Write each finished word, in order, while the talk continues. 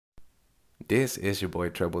This is your boy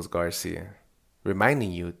Trebles Garcia,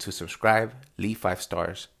 reminding you to subscribe, leave 5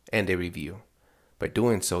 stars, and a review. By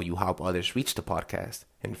doing so, you help others reach the podcast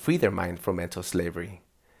and free their mind from mental slavery.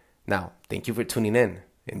 Now, thank you for tuning in.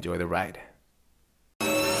 Enjoy the ride.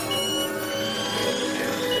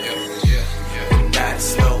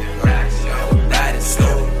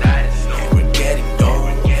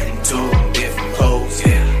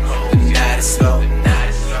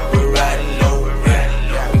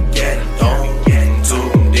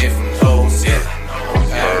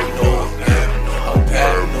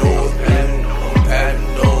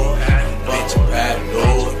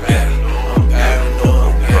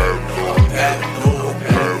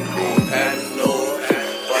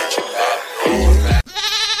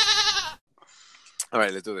 All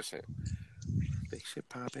right, let's do this shit. Big shit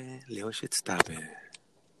poppin', little shit stoppin'.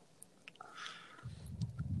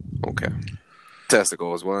 Okay.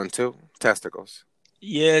 Testicles, 1, 2. Testicles.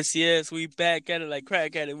 Yes, we back at it like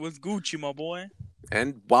crack at it. What's Gucci, my boy?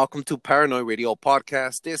 And welcome to Paranoid Radio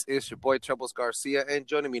Podcast. This is your boy Troubles Garcia, and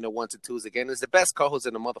joining me in the 1s and 2s again is the best co-host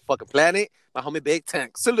in the motherfucking planet, my homie Big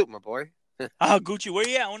Tank. Salute, my boy. Gucci, where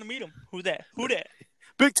you at? I want to meet him. Who that?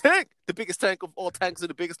 Big Tank, the biggest tank of all tanks and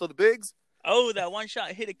the biggest of the bigs. Oh, that one shot,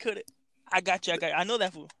 hit it, cut it. I got you. I know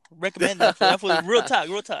that fool. Recommend that fool. That fool is real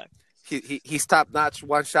talk. He's top notch,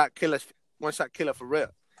 one shot killer for real.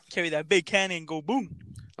 Carry that big cannon and go boom.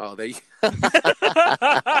 Oh, there you.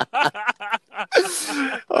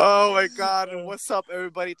 Oh my God! What's up,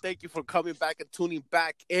 everybody? Thank you for coming back and tuning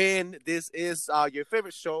back in. This is your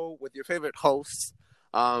favorite show with your favorite hosts.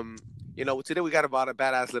 Today we got about a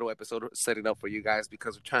badass little episode setting up for you guys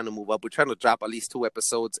because we're trying to move up. We're trying to drop at least 2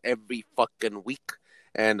 episodes every fucking week.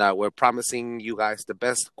 And we're promising you guys the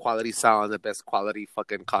best quality sound, the best quality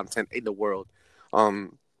fucking content in the world.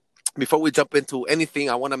 Before we jump into anything,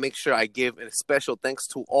 I want to make sure I give a special thanks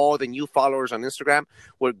to all the new followers on Instagram.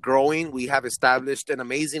 We're growing. We have established an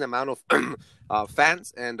amazing amount of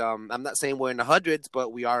fans. And I'm not saying we're in the hundreds,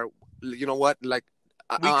 but we are, you know what, like,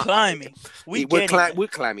 we're climbing. We're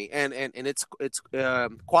climbing, and it's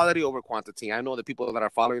quality over quantity. I know the people that are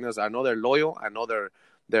following us. I know they're loyal. I know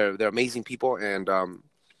they're amazing people, and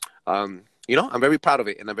I'm very proud of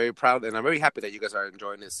it, and I'm very proud, and I'm very happy that you guys are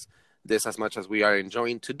enjoying this as much as we are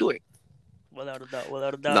enjoying to do it. Without a doubt.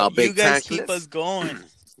 Now, you guys keep us going.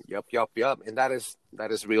 Yup, and that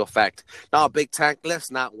is real fact. Now, Big Tank, let's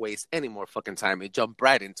not waste any more fucking time and jump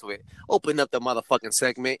right into it. Open up the motherfucking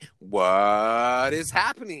segment. What is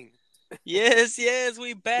happening? Yes,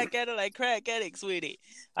 we back at it like crack addicts with it.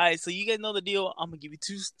 All right, so you guys know the deal. I'm going to give you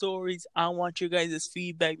 2 stories. I want your guys'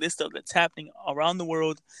 feedback. This stuff that's happening around the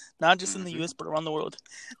world, not just in the U.S., but around the world.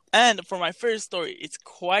 And for my first story, it's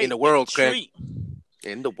quite in the world, a treat.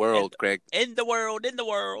 In the world, Craig. In the world.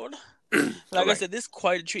 Like I said, this is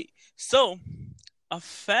quite a treat. So, a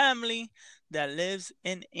family that lives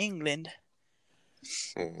in England.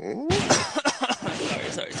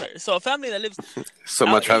 Sorry. So, a family that lives. So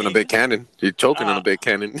much having a big cannon. You're choking on a big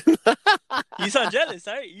cannon. You sound jealous,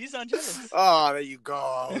 right? You sound jealous. Oh, there you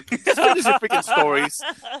go. Just finish your freaking stories.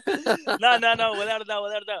 No. Without a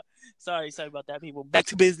doubt. Sorry about that, people. Back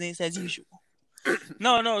to business as usual.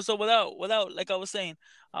 No. So, without, like I was saying,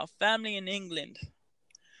 a family in England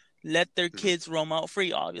let their kids roam out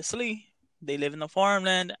free. Obviously, they live in the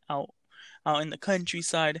farmland, out in the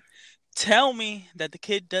countryside. Tell me that the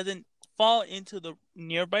kid doesn't fall into the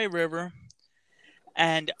nearby river,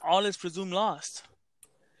 and all is presumed lost.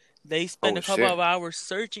 They spend a couple of hours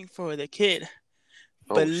searching for the kid.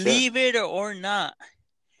 Believe it or not,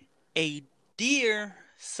 a deer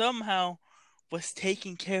somehow was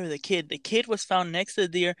taking care of the kid. The kid was found next to the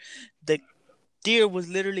deer. The deer was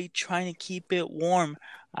literally trying to keep it warm.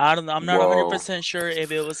 I don't know. I'm not 100% sure if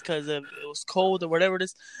it was because it was cold or whatever it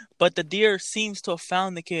is. But the deer seems to have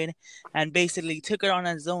found the kid and basically took it on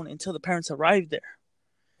its own until the parents arrived there.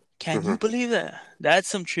 Can you believe that? That's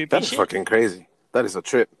some trippy shit. That's fucking crazy. That is a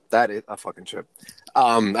trip. That is a fucking trip.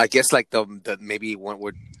 I guess like the maybe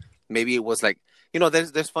it was like,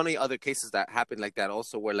 there's funny other cases that happen like that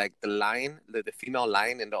also, where like the lion, the female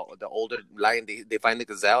lion and the older lion, they find the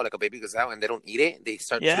gazelle, like a baby gazelle, and they don't eat it. They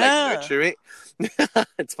start to like nurture it.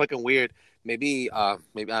 It's fucking weird. Maybe I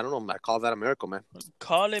don't know. I call that a miracle, man.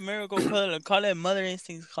 Call it miracle. Call it mother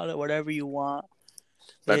instincts. Call it whatever you want.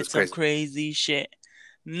 It's some crazy shit.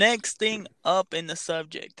 Next thing up in the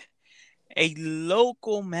subject, a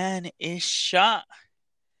local man is shot,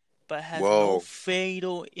 but has no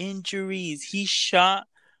fatal injuries. He shot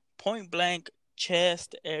point blank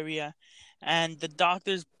chest area, and the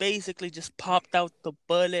doctors basically just popped out the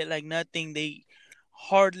bullet like nothing. They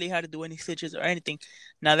hardly had to do any stitches or anything.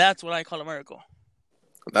 Now that's what I call a miracle.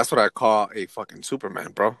 That's what I call a fucking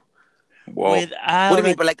Superman, bro. Whoa. Without What do you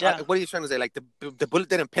mean? a But like, doubt. what are you trying to say? Like the bullet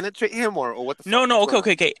didn't penetrate him, or what the fuck? No, no, What's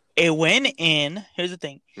okay, going okay, okay. It went in. Here's the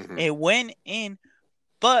thing. on? Mhm. It went in,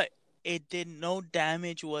 but it did no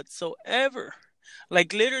damage whatsoever.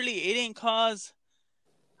 Like literally, it didn't cause.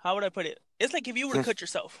 How would I put it? It's like if you were to cut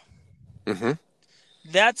yourself. Mhm.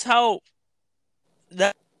 That's how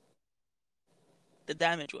that the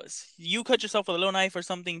damage was. You cut yourself with a little knife or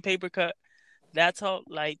something, paper cut. That's how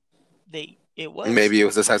it was. Maybe it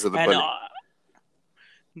was the size of the And bullet.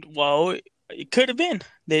 well, it could have been.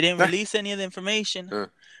 They didn't Yeah. release any of the information, Yeah.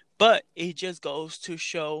 but it just goes to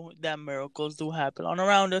show that miracles do happen all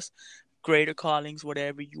around us. Greater callings,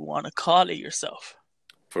 whatever you want to call it yourself.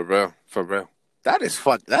 For real, for real. That is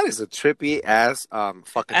fun. That is a trippy ass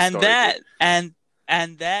fucking And story. that dude.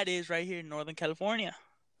 and that is right here in Northern California.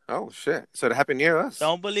 Oh shit! So it happened near us.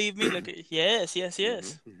 Don't believe me? Look at yes.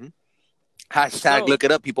 Mm-hmm. Hashtag So- look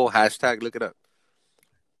it up, people. Hashtag look it up.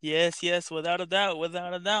 Yes, without a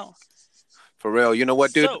doubt. For real. You know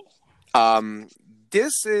what, dude? So,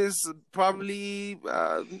 This is probably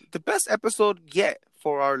the best episode yet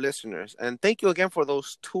for our listeners. And thank you again for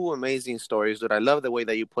those two amazing stories, dude. I love the way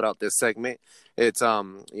that you put out this segment. It's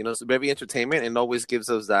it's very entertainment and always gives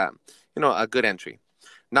us that, a good entry.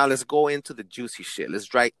 Now let's go into the juicy shit. Let's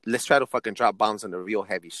try to fucking drop bombs on the real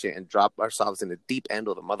heavy shit and drop ourselves in the deep end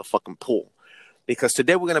of the motherfucking pool. Because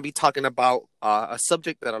today we're going to be talking about a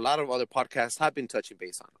subject that a lot of other podcasts have been touching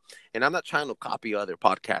base on. And I'm not trying to copy other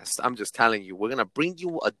podcasts. I'm just telling you, we're going to bring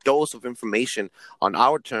you a dose of information on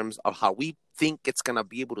our terms of how we think it's going to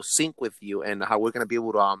be able to sync with you and how we're going to be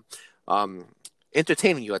able to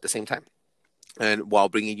entertain you at the same time. And while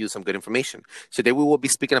bringing you some good information. Today we will be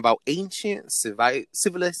speaking about ancient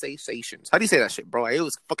civilizations. How do you say that shit, bro? I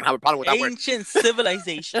always fucking have a problem with that word. ancient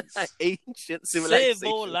civilizations. Ancient civilizations.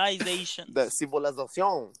 Civilizations. The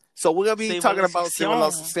civilization. So we're gonna be talking about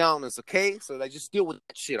Civilización. civilizations, okay? So like just deal with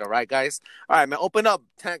that shit, all right, guys? All right, man. Open up,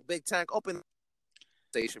 big tank. Open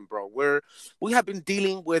station, bro. We have been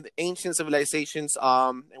dealing with ancient civilizations,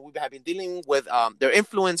 and we have been dealing with their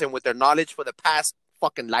influence and with their knowledge for the past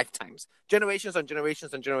fucking lifetimes, generations and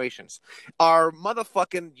generations and generations. Our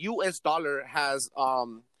motherfucking US dollar has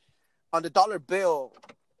on the dollar bill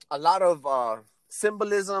a lot of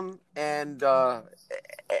symbolism and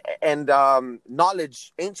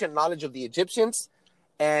knowledge, ancient knowledge of the Egyptians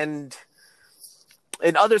and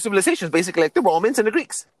other civilizations, basically like the Romans and the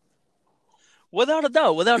Greeks. Without a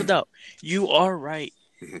doubt. You are right.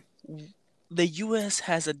 The U.S.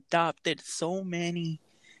 has adopted so many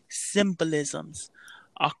symbolisms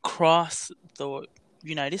across the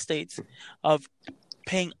United States of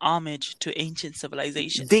paying homage to ancient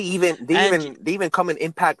civilizations. They even come and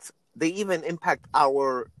impact. They even impact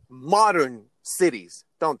our modern cities,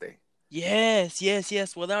 don't they? Yes,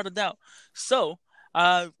 without a doubt. So,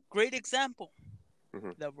 great example,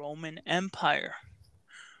 the Roman Empire.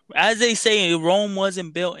 As they say, Rome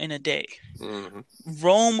wasn't built in a day.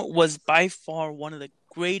 Rome was by far one of the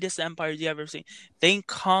greatest empires you ever seen. They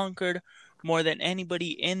conquered more than anybody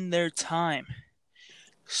in their time.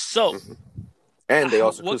 So, and they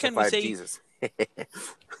also what can we crucified say? Jesus.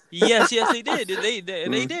 Yes, they did. They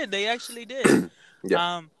did. They actually did.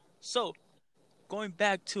 Yeah. So, going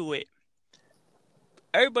back to it,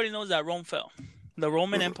 everybody knows that Rome fell. The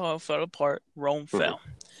Roman Empire fell apart. Rome fell.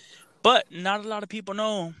 But not a lot of people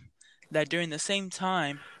know that during the same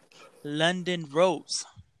time, London rose.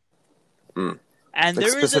 And Like there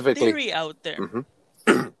is a specifically- theory out there.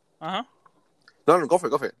 Uh-huh. No, go for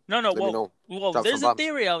it. No, Let me know. well, Drop there's some a bombs.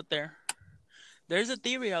 theory out there. There's a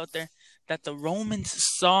theory out there that the Romans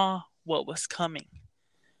saw what was coming.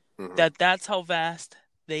 That's how vast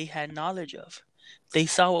they had knowledge of. They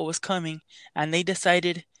saw what was coming, and they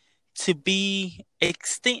decided to be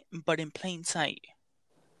extinct, but in plain sight.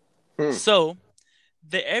 So,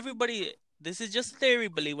 this is just a theory,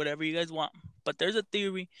 believe whatever you guys want, but there's a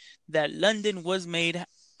theory that London was made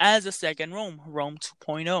as a second Rome, Rome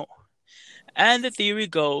 2.0. And the theory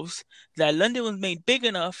goes that London was made big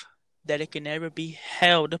enough that it can never be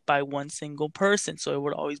held by one single person, so it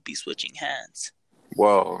would always be switching hands.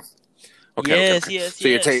 Whoa. Okay. Yes. So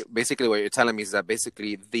you're basically what you're telling me is that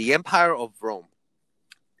basically the Empire of Rome,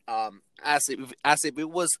 as it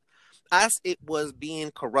was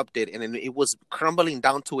being corrupted and it was crumbling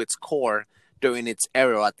down to its core during its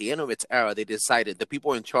era, at the end of its era, they decided, the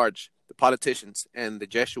people in charge, the politicians and the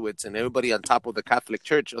Jesuits and everybody on top of the Catholic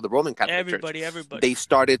Church or the Roman Catholic Church, Everybody. they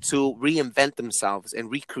started to reinvent themselves and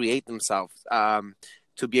recreate themselves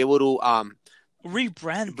to be able to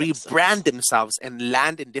rebrand themselves and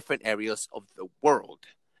land in different areas of the world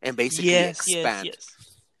and basically expand.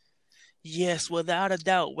 Yes, without a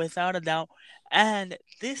doubt, without a doubt. And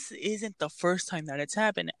this isn't the first time that it's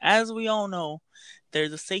happened. As we all know,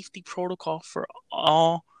 there's a safety protocol for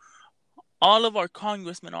all of our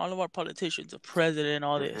congressmen, all of our politicians, the president,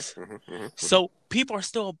 all this. So people are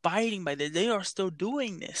still abiding by this. They are still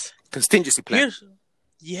doing this. Contingency plan.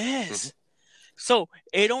 Yes. So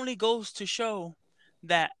it only goes to show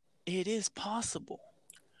that it is possible.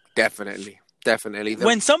 Definitely.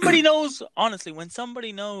 When somebody knows, honestly, when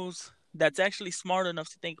somebody knows that's actually smart enough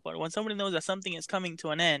to think about it, when somebody knows that something is coming to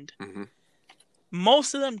an end,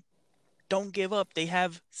 most of them don't give up. They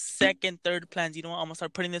have second, third plans. You know what? I'm going to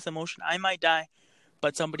start putting this in motion. I might die,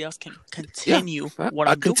 but somebody else can continue what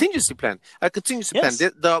I'm doing. Contingency plan. A contingency plan.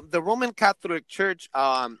 The Roman Catholic Church,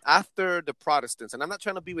 after the Protestants, and I'm not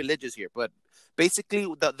trying to be religious here, but basically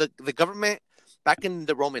the government back in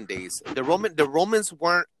the Roman days, the Romans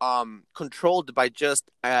weren't controlled by just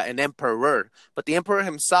an emperor, but the emperor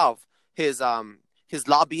himself, his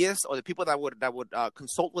lobbyists or the people that would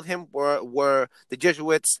consult with him were the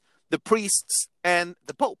Jesuits, the priests, and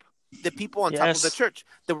the Pope, the people on top of the church.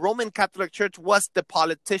 The Roman Catholic Church was the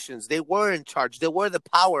politicians. They were in charge. They were the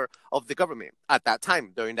power of the government at that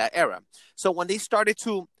time, during that era. So when they started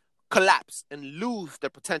to collapse and lose their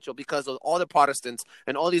potential because of all the Protestants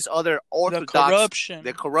and all these other Orthodox,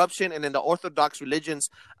 the corruption, and then the Orthodox religions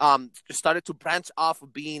started to branch off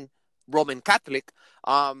of being Roman Catholic,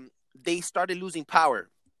 they started losing power.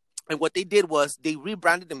 And what they did was they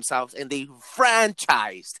rebranded themselves and they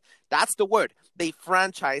franchised. That's the word. They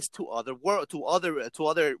franchised to other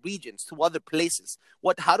regions, to other places.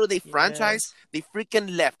 How do they franchise? They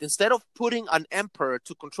freaking left. Instead of putting an emperor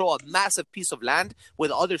to control a massive piece of land with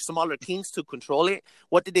other smaller kings to control it,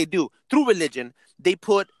 what did they do? Through religion, they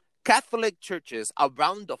put Catholic churches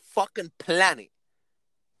around the fucking planet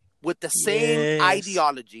with the same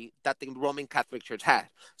ideology that the Roman Catholic Church had.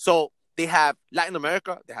 So they have Latin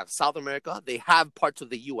America, they have South America, they have parts of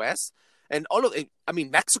the U.S., and all of it. I mean,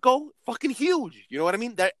 Mexico, fucking huge. You know what I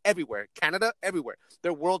mean? They're everywhere. Canada, everywhere.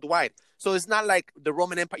 They're worldwide. So it's not like the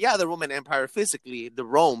Roman Empire. Yeah, the Roman Empire physically,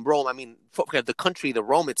 Rome. I mean, the country, the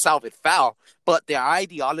Rome itself, it fell. But their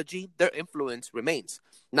ideology, their influence remains.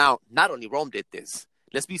 Now, not only Rome did this.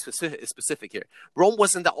 Let's be specific here. Rome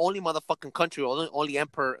wasn't the only motherfucking country or the only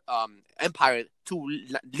empire to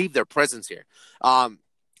leave their presence here.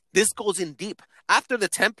 This goes in deep. After the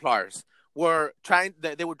Templars were trying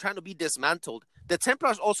to be dismantled, the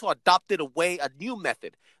Templars also adopted a new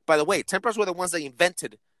method. By the way, Templars were the ones that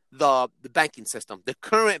invented the banking system, the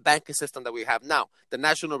current banking system that we have now, the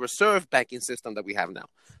National Reserve banking system that we have now.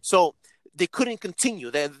 So they couldn't continue.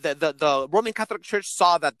 The Roman Catholic Church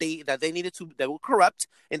saw that they were corrupt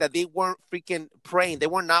and that they weren't freaking praying. They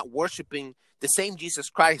were not worshiping the same Jesus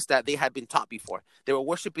Christ that they had been taught before. They were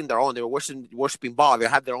worshiping their own. They were worshiping Baal. They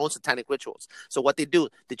had their own satanic rituals. So what they do,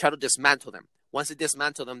 they try to dismantle them. Once they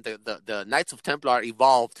dismantle them, the Knights of Templar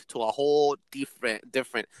evolved to a whole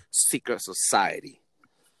different secret society.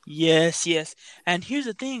 Yes. And here's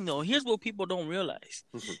the thing, though. Here's what people don't realize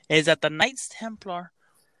is that the Knights Templar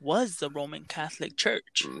was the Roman Catholic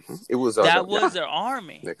Church. It was their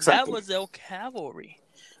army. Exactly. That was their cavalry.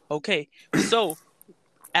 Okay, so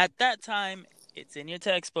at that time, it's in your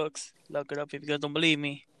textbooks. Look it up if you guys don't believe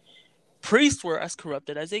me. Priests were as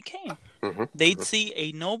corrupted as they came. They'd see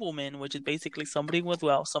a nobleman, which is basically somebody with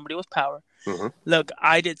wealth, somebody with power. Look,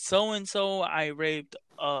 I did so-and-so. I raped,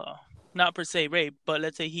 not per se rape, but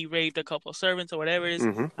let's say he raped a couple of servants or whatever it is.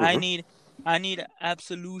 I need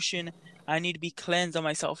absolution. I need to be cleansed of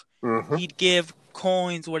myself. He'd give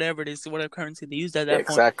coins, whatever it is, whatever currency they used at that point.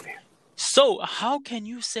 Exactly. So how can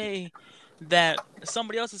you say that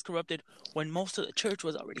somebody else is corrupted when most of the church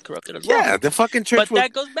was already corrupted as well? Yeah, the fucking church. But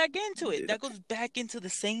that goes back into it. That goes back into the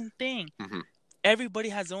same thing. Everybody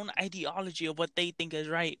has their own ideology of what they think is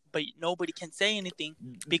right, but nobody can say anything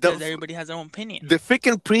because everybody has their own opinion. The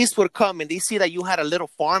freaking priest would come and they see that you had a little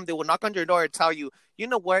farm. They would knock on your door and tell you, you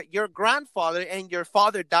know what, your grandfather and your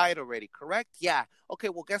father died already, correct? Yeah. Okay,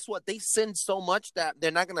 well, guess what? They sinned so much that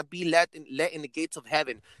they're not going to be let in the gates of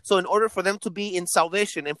heaven. So in order for them to be in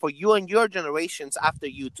salvation and for you and your generations after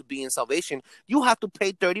you to be in salvation, you have to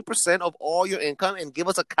pay 30% of all your income and give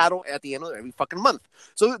us a cattle at the end of every fucking month.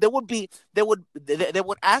 So they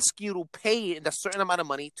would ask you to pay a certain amount of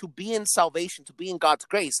money to be in salvation, to be in God's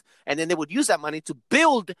grace. And then they would use that money to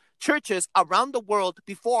build churches around the world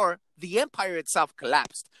before the empire itself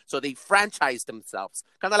collapsed. So they franchised themselves.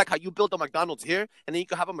 Kind of like how you build a McDonald's here and then you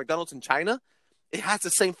can have a McDonald's in China. It has the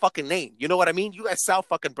same fucking name. You know what I mean? You guys sell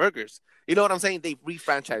fucking burgers. You know what I'm saying? They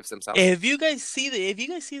refranchised themselves. If you guys see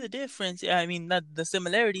the difference, I mean, the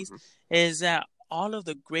similarities is that all of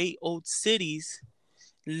the great old cities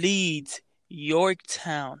Leeds,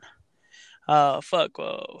 Yorktown. What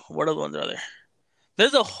other ones are there?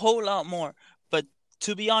 There's a whole lot more, but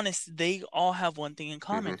to be honest, they all have one thing in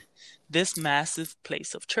common: this massive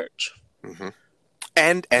place of church.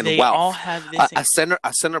 And They wealth, all have this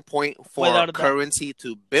a center point for Without a doubt. currency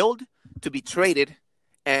to build, to be traded,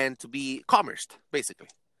 and to be commerced, basically.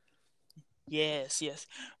 Yes,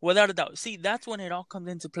 without a doubt. See, that's when it all comes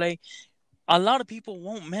into play. A lot of people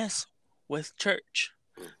won't mess with church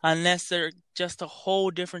unless they're just a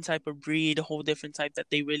whole different type of breed, a whole different type that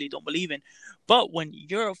they really don't believe in. But when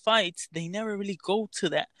Europe fights, they never really go to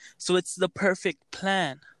that. So it's the perfect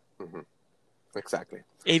plan. Exactly.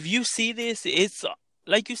 If you see this, it's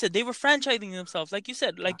like you said, they were franchising themselves. Like you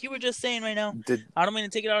said, like you were just saying right now. I don't mean to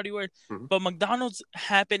take it out of your word, but McDonald's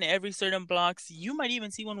happen every certain blocks. You might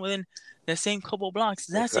even see one within the same couple blocks.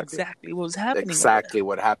 That's exactly what was happening. Exactly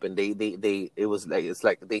what happened. It was like, it's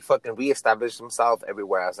like they fucking reestablished themselves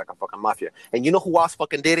everywhere as like a fucking mafia. And you know who else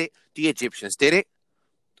fucking did it? The Egyptians did it.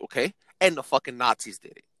 Okay? And the fucking Nazis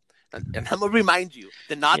did it. And I'm gonna remind you,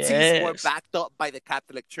 the Nazis were backed up by the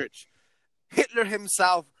Catholic Church. Hitler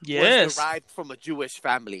himself was derived from a Jewish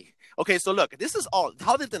family. Okay, so look, this is all.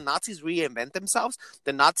 How did the Nazis reinvent themselves?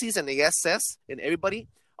 The Nazis and the SS and everybody,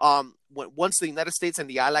 once the United States and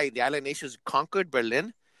the Allied nations conquered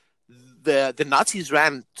Berlin, the Nazis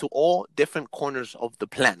ran to all different corners of the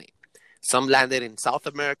planet. Some landed in South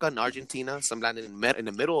America and Argentina. Some landed in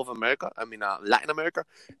the middle of America. Latin America.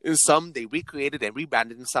 And some they recreated and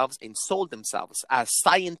rebranded themselves and sold themselves as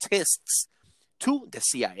scientists to the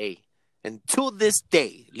CIA. And to this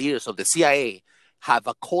day, leaders of the CIA have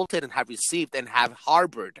occulted and have received and have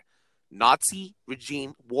harbored Nazi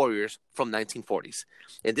regime warriors from 1940s.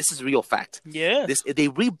 And this is real fact. Yeah. They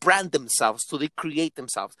rebrand themselves, so they create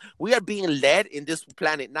themselves. We are being led in this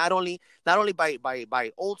planet not only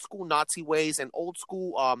by old school Nazi ways and old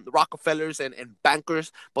school Rockefellers and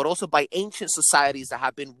bankers, but also by ancient societies that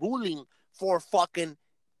have been ruling for fucking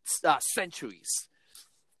centuries.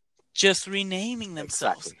 Just renaming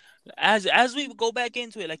themselves. Exactly. As we go back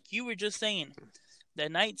into it, like you were just saying, the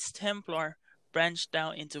Knights Templar branched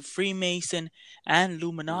out into Freemason and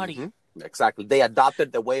Illuminati. Exactly. They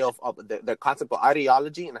adopted the way of the concept of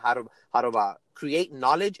ideology and how to create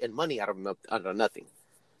knowledge and money out of nothing.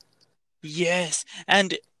 Yes,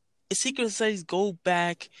 and secret societies go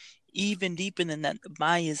back even deeper than that. The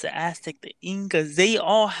Mayas, the Aztec, the Incas, they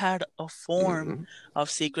all had a form of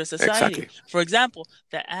secret society. Exactly. For example,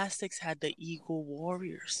 the Aztecs had the Eagle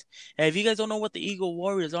Warriors. And if you guys don't know what the Eagle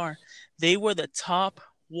Warriors are, they were the top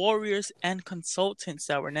warriors and consultants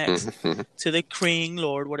that were next to the King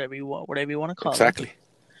Lord, whatever you want to call exactly. them.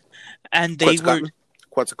 And they were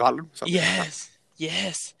Quetzalcoatl. Yes.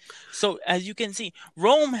 So as you can see,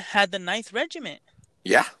 Rome had the 9th Regiment.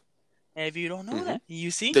 Yeah. If you don't know that,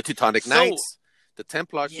 you see the Teutonic Knights, the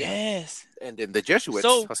Templars, yes, and then the Jesuits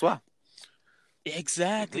as well.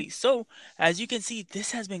 Exactly. So as you can see,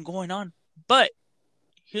 this has been going on. But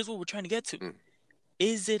here's what we're trying to get to: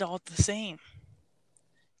 is it all the same,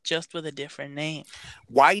 just with a different name?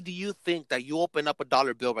 Why do you think that you open up a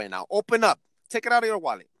dollar bill right now? Open up, take it out of your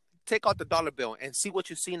wallet, take out the dollar bill, and see what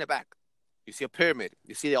you see in the back. You see a pyramid.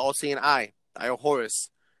 You see the all-seeing eye of Horus.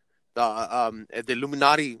 The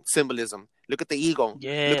Illuminati symbolism. Look at the eagle.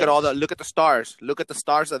 Yeah. Look at the stars. Look at the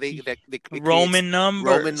stars that they Roman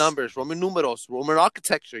numbers. Roman numerals, Roman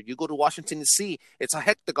architecture. You go to Washington D.C., it's a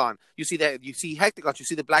hectagon. You see hectagons. You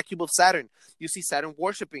see the black cube of Saturn. You see Saturn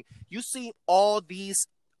worshiping. You see all these.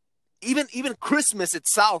 Even Christmas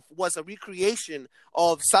itself was a recreation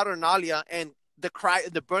of Saturnalia and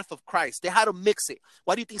the birth of Christ. They had to mix it.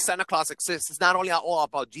 Why do you think Santa Claus exists? It's not only all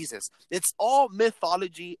about Jesus. It's all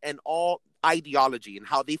mythology and all ideology and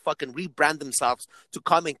how they fucking rebrand themselves to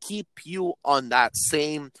come and keep you on that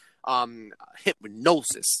same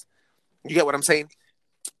hypnosis. You get what I'm saying?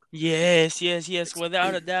 Yes.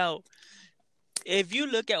 Without a doubt. If you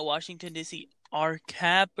look at Washington, D.C., our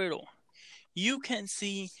capital, you can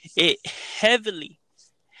see it heavily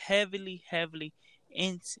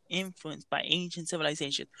influenced by ancient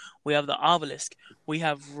civilization. We have the obelisk. We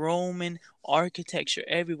have Roman architecture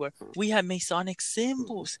everywhere. We have Masonic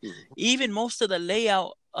symbols. Even most of the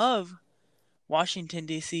layout of Washington,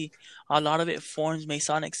 D.C., a lot of it forms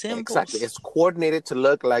Masonic symbols. Exactly. It's coordinated to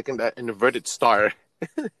look like an inverted star.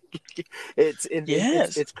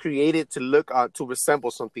 It's created to look to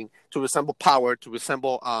resemble something, to resemble power, to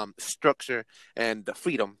resemble structure and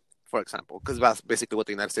freedom, for example, because that's basically what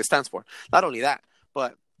the United States stands for. Not only that,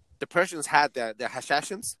 but the Persians had the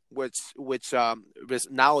Hashashins, which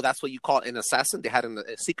now that's what you call an assassin. They had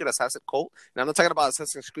a secret assassin cult. And I'm not talking about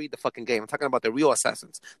Assassin's Creed, the fucking game. I'm talking about the real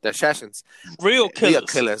assassins, the Hashashins, Real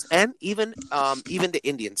killers, and even the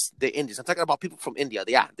Indians. I'm talking about people from India.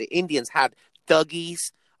 Yeah, the Indians had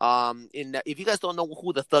thuggies. If you guys don't know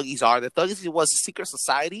who the thuggies are, the thuggies was a secret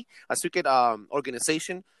society, a secret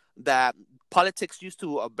organization that politics used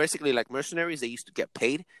to basically like mercenaries. They used to get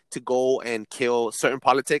paid to go and kill certain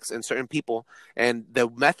politics and certain people, and the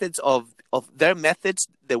methods of their methods,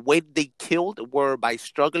 the way they killed were by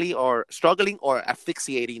struggling or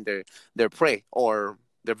asphyxiating their prey or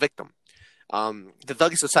their victim. The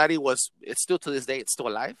Thuggy Society it's still to this day, it's still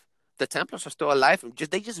alive. The Templars are still alive, and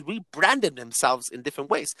they just rebranded themselves in different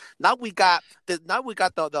ways. Now we got the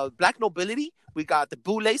Black Nobility, we got the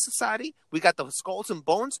Boule Society, we got the Skulls and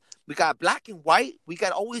Bones, we got Black and White. We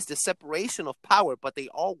got always the separation of power, but they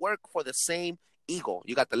all work for the same ego.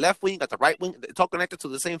 You got the left wing, you got the right wing. It's all connected to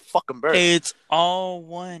the same fucking bird. It's all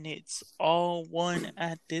one. It's all one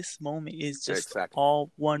at this moment. It's just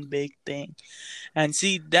all one big thing. And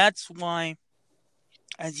see, that's why,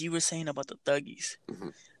 as you were saying about the thuggies,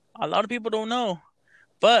 a lot of people don't know,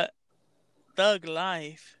 but Thug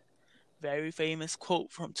Life, very famous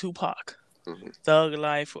quote from Tupac. Thug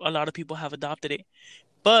Life, a lot of people have adopted it,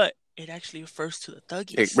 but it actually refers to the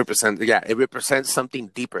thuggies. It represents something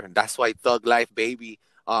deeper. That's why Thug Life, baby.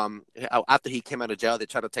 After he came out of jail, they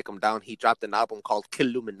tried to take him down. He dropped an album called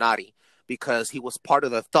Killuminati because he was part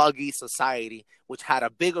of the Thuggy Society, which had a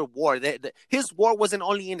bigger war. His war wasn't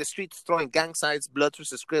only in the streets throwing gang signs, Bloods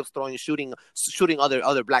versus Crips, shooting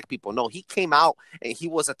other black people. No, he came out and he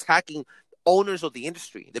was attacking owners of the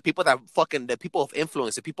industry, the people of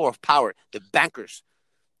influence, the people of power, the bankers.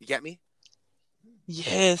 You get me?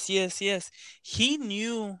 Yes. He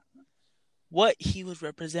knew what he was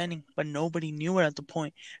representing, but nobody knew it at the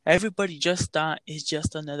point. Everybody just thought it's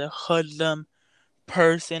just another hoodlum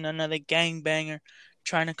person, another gangbanger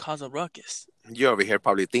trying to cause a ruckus. You're over here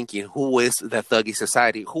probably thinking, who is the Thuggy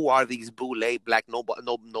Society? Who are these Boule black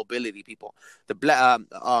nobility people?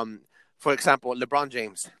 For example, LeBron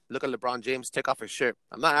James. Look at LeBron James take off his shirt.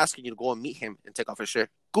 I'm not asking you to go and meet him and take off his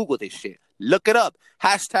shirt. Google this shit. Look it up.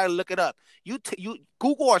 Hashtag look it up. You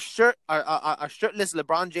Google a shirtless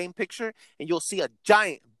LeBron James picture, and you'll see a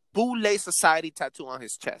giant Boule Society tattoo on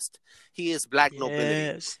his chest. He is black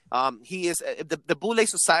nobility. He is the Boule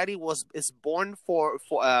Society was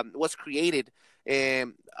created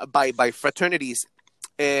by fraternities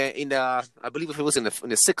I believe it was in the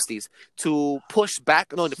 60s to push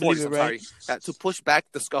back. No, in the 40s. I'm sorry, to push back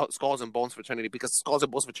the Skulls and Bones fraternity, because Skulls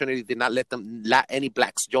and Bones fraternity did not let any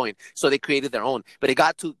blacks join, so they created their own. But it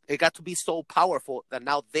got to be so powerful that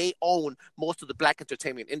now they own most of the black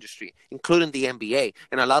entertainment industry, including the NBA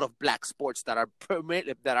and a lot of black sports that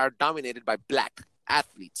are dominated by black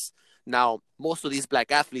athletes. Now, most of these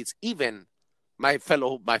black athletes, even my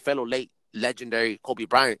fellow late legendary Kobe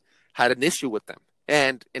Bryant, had an issue with them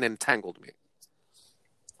and an entanglement.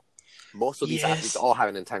 Most of these athletes all have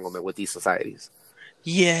an entanglement with these societies.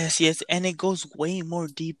 Yes, and it goes way more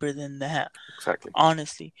deeper than that. Exactly.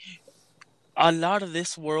 Honestly, a lot of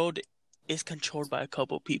this world is controlled by a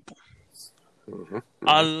couple people.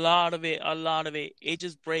 A lot of it, it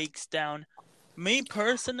just breaks down. Me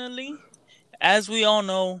personally, as we all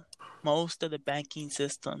know, most of the banking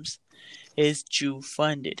systems is Jew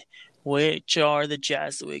funded, which are the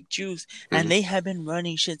Jesuit Jews, and they have been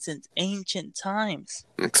running shit since ancient times.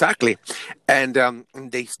 Exactly, and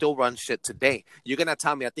they still run shit today. You're gonna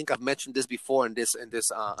tell me? I think I've mentioned this before on this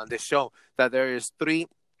show, that there is three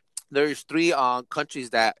countries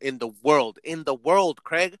that in the world,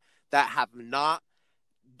 Craig, that have not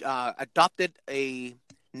adopted a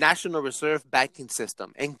national reserve banking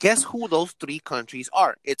system. And guess who those three countries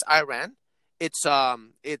are? It's Iran, it's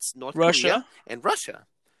North Korea, and Russia.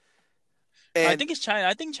 And I think it's China.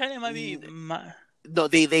 I think China might be. No,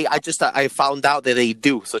 I found out that they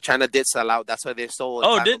do. So China did sell out. That's why they're so.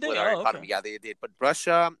 Oh, did they? Economy. Okay. Yeah, they did. But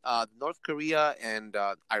Russia, North Korea, and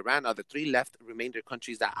Iran are the three remainder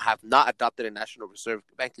countries that have not adopted a national reserve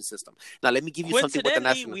banking system. Now, let me give you something with the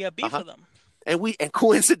national. We have beef with them. And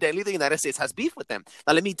coincidentally, the United States has beef with them.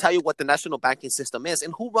 Now, let me tell you what the national banking system is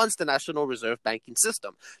and who runs the National Reserve Banking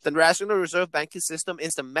System. The National Reserve Banking System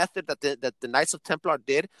is the method that the Knights of Templar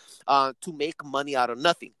did to make money out of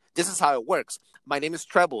nothing. This is how it works. My name is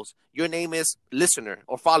Trebles. Your name is listener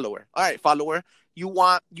or follower. All right, follower. You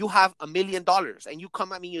have $1 million, and you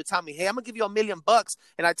come at me and you tell me, hey, I'm gonna give you $1 million,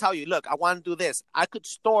 and I tell you, look, I want to do this. I could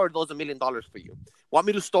store those $1 million for you. Want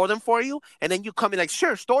me to store them for you? And then you come in like,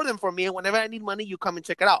 sure, store them for me. And whenever I need money, you come and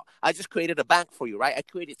check it out. I just created a bank for you, right? I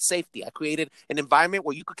created safety. I created an environment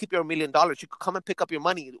where you could keep your $1 million. You could come and pick up your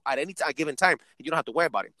money at any time, given time, and you don't have to worry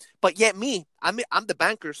about it. But yet me, I'm the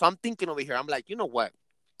banker, so I'm thinking over here. I'm like, you know what?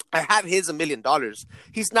 I have his $1 million.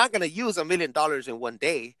 He's not going to use $1 million in one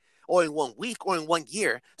day or in 1 week or in 1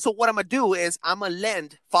 year. So what I'm going to do is I'm going to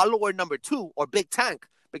lend follower number 2 or Big Tank.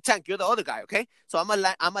 Big Tank, you're the other guy, okay? So I'm going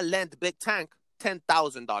to lend Big Tank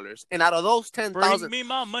 $10,000. And out of those 10,000, bring me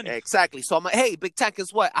my money. Exactly. So I'm like, hey, Big Tank,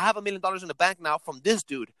 guess what? I have $1 million in the bank now from this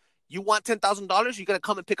dude. You want $10,000? You're going to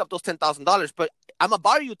come and pick up those $10,000. But I'm going to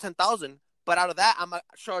borrow you $10,000. But out of that, I'm going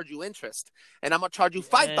to charge you interest. And I'm going to charge you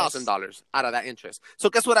 $5,000 out of that interest. So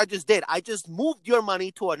guess what I just did? I just moved your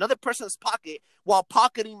money to another person's pocket while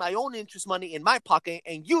pocketing my own interest money in my pocket.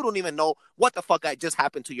 And you don't even know what the fuck just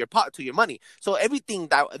happened to your money. So everything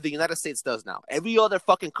that the United States does now, every other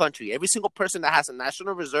fucking country, every single person that has a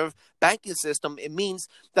National Reserve banking system, it means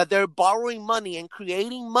that they're borrowing money and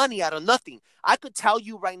creating money out of nothing. I could tell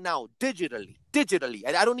you right now, digitally,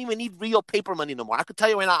 I don't even need real paper money no more. I could tell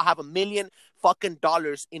you right now, I have $1 million fucking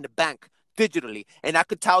dollars in the bank digitally, and I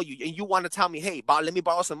could tell you, and you want to tell me, hey, let me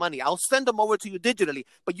borrow some money. I'll send them over to you digitally,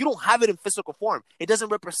 but you don't have it in physical form. It doesn't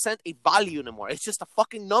represent a value anymore. It's just a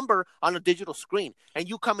fucking number on a digital screen, and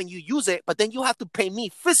you come and you use it, but then you have to pay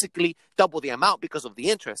me physically double the amount because of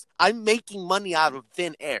the interest. I'm making money out of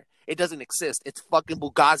thin air. It doesn't exist. It's fucking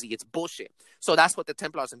Bugatti. It's bullshit. So that's what the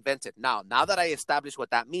Templars invented. Now that I established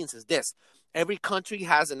what that means is this. Every country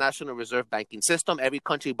has a National Reserve banking system. Every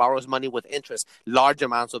country borrows money with interest, large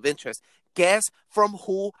amounts of interest. Guess from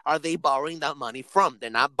who are they borrowing that money from? They're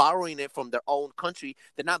not borrowing it from their own country.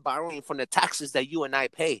 They're not borrowing from the taxes that you and I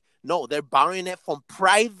pay. No, they're borrowing it from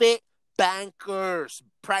private bankers,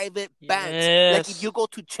 private banks. Like if you go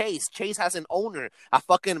to Chase has an owner.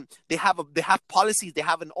 They have policies. They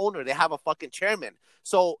have an owner. They have a fucking chairman.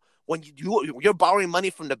 So when you're borrowing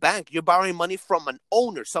money from the bank, you're borrowing money from an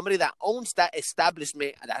owner, somebody that owns that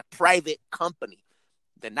establishment, that private company.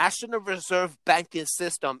 The National Reserve banking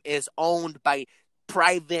system is owned by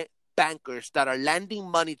private bankers that are lending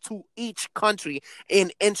money to each country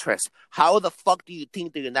in interest. How the fuck do you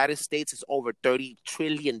think the United States is over $30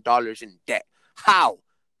 trillion in debt? How?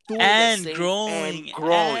 And growing.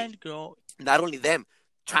 Not only them,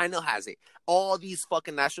 China has it. All these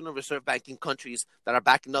fucking National Reserve banking countries that are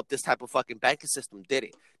backing up this type of fucking banking system did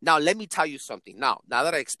it. Now, let me tell you something. Now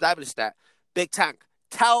that I established that, Big Tank,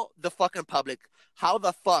 tell the fucking public how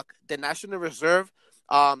the fuck the National Reserve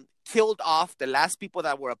killed off the last people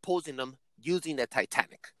that were opposing them using the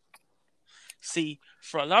Titanic. See,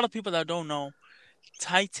 for a lot of people that don't know,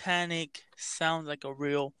 Titanic sounds like a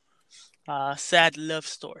real sad love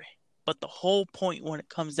story. But the whole point when it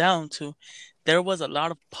comes down to, there was a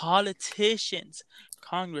lot of politicians,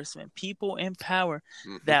 congressmen, people in power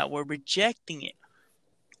that were rejecting it.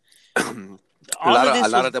 a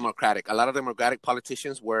lot of Democratic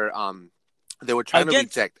politicians were they were trying to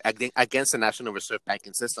reject against the National Reserve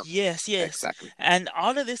banking system. Yes, exactly. And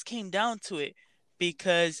all of this came down to it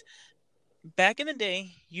because back in the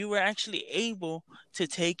day, you were actually able to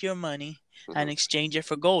take your money and exchange it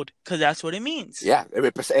for gold, because that's what it means. Yeah, it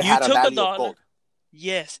had a value of gold.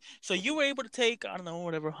 Yes. So you were able to take, I don't know,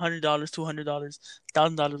 whatever, $100, $200,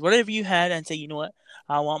 $1,000, whatever you had, and say, you know what,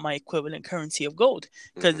 I want my equivalent currency of gold,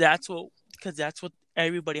 because that's what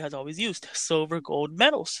everybody has always used: silver, gold,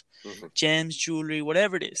 metals, gems, jewelry,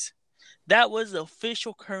 whatever it is. That was the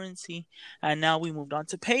official currency, and now we moved on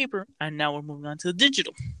to paper, and now we're moving on to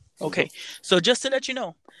digital. Okay, so just to let you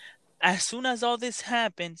know, as soon as all this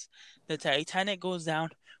happens, the Titanic goes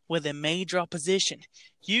down with a major opposition.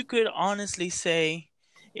 You could honestly say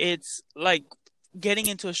it's like getting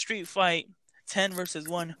into a street fight, 10 versus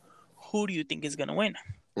 1. Who do you think is going to win?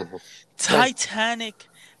 Titanic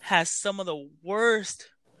has some of the worst,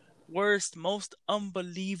 most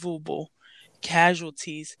unbelievable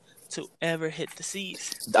casualties to ever hit the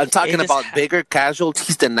seas. I'm talking about bigger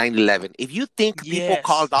casualties than 9/11. If you think people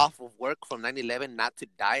called off of work from 9/11 not to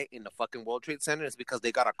die in the fucking World Trade Center, it's because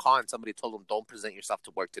they got a call and somebody told them, don't present yourself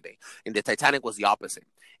to work today. In the Titanic was the opposite.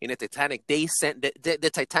 In the Titanic, they sent the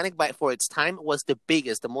Titanic, for its time, was the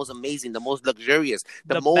biggest, the most amazing, the most luxurious,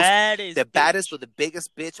 the baddest or the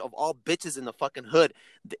biggest bitch of all bitches in the fucking hood.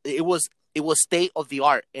 It was state of the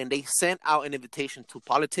art, and they sent out an invitation to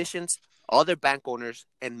politicians, other bank owners,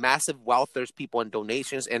 and massive wealthers people, and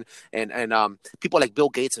donations, and people like Bill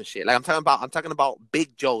Gates and shit. Like I'm talking about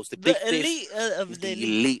big Joes, the big elite fish, the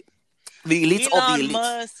elite, the elites Elon of the elites.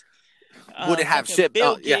 Musk, wouldn't have fucking shipped.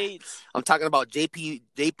 Bill Yeah, Gates. I'm talking about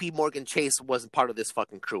JP Morgan Chase wasn't part of this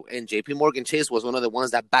fucking crew, and JP Morgan Chase was one of the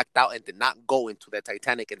ones that backed out and did not go into the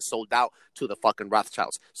Titanic and sold out to the fucking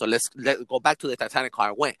Rothschilds. So let's go back to the Titanic,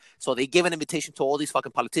 how it went. So they give an invitation to all these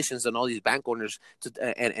fucking politicians and all these bank owners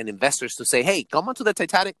and investors to say, hey, come onto the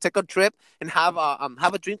Titanic, take a trip, and have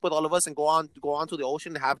a drink with all of us, and go on to the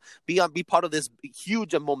ocean and be part of this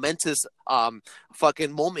huge and momentous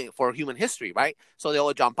fucking moment for human history, right? So they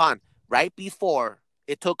all jump on. Right before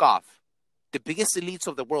it took off, the biggest elites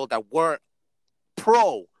of the world that were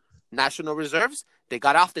pro national reserves, they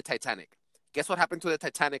got off the Titanic. Guess what happened to the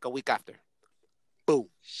Titanic a week after? Boom.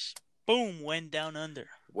 Boom, went down under.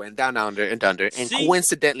 Went down under. And See?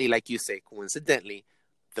 coincidentally, like you say,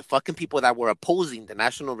 the fucking people that were opposing the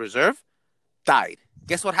National Reserve died.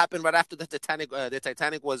 Guess what happened right after the Titanic? The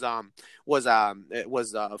Titanic was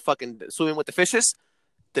fucking swimming with the fishes.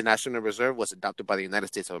 The National Reserve was adopted by the United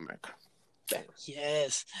States of America. Damn.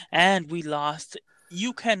 Yes, and we lost.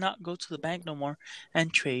 You cannot go to the bank no more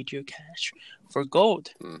and trade your cash for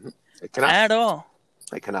gold I cannot. at all.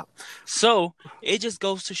 I cannot. So it just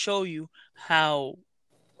goes to show you how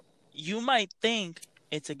you might think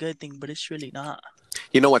it's a good thing, but it's really not.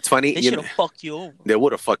 You know what's funny? They should have fucked you over. They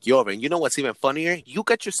would have fucked you over. And you know what's even funnier? You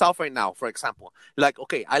get yourself right now, for example, like,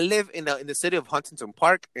 okay, I live in the city of Huntington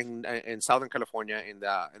Park in Southern California in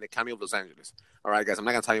the county of Los Angeles. All right, guys, I'm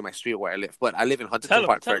not gonna tell you my street where I live, but I live in Huntington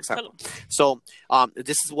Park, for example. So,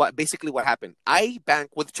 this is what happened. I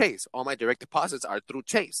bank with Chase. All my direct deposits are through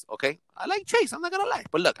Chase. Okay, I like Chase. I'm not gonna lie,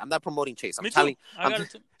 but look, I'm not promoting Chase. Me too. I got it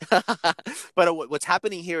too. But what's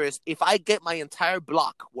happening here is, if I get my entire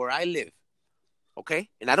block where I live, okay,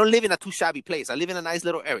 and I don't live in a too shabby place, I live in a nice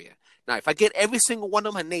little area. Now, if I get every single one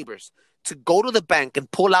of my neighbors to go to the bank and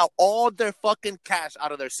pull out all their fucking cash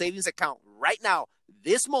out of their savings account right now,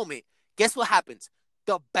 this moment, guess what happens?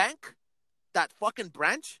 The bank, that fucking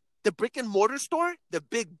branch, the brick and mortar store, the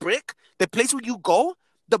big brick, the place where you go,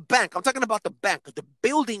 the bank, I'm talking about the bank, the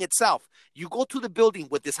building itself. You go to the building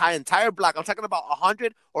with this entire block. I'm talking about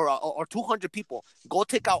 100 or 200 people. Go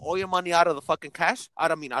take out all your money out of the fucking cash,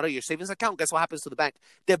 out of your savings account. Guess what happens to the bank?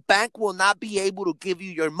 The bank will not be able to give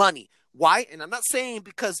you your money. Why? And I'm not saying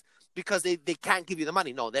because they can't give you the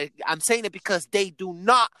money. No, I'm saying it because they do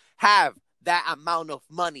not have that amount of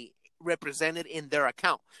money represented in their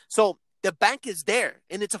account. So the bank is there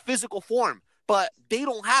and it's a physical form, but they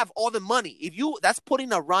don't have all the money. That's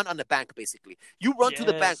putting a run on the bank, basically. You run to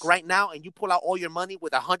the bank right now and you pull out all your money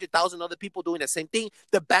with 100,000 other people doing the same thing.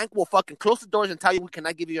 The bank will fucking close the doors and tell you, we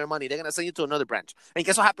cannot give you your money. They're going to send you to another branch. And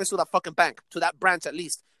guess what happens to that fucking bank? To that branch, at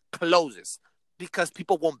least, closes. Because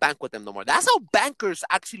people won't bank with them no more. That's how bankers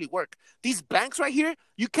actually work. These banks right here,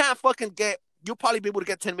 you can't fucking get, you'll probably be able to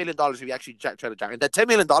get $10 million if you actually try to drive. And that $10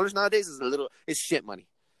 million nowadays is shit money.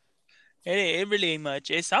 It really ain't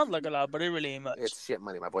much. It sounds like a lot, but it really ain't much. It's shit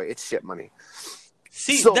money, my boy. It's shit money.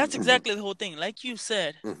 See, that's exactly the whole thing. Like you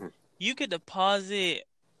said, you could deposit,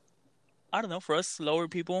 I don't know, for us lower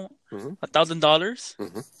people,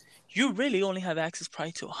 $1,000. You really only have access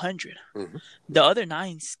probably to 100. The other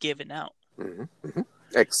 9's given out.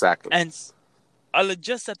 Exactly. And I'll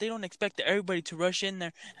adjust that they don't expect everybody to rush in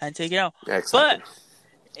there and take it out. Exactly. But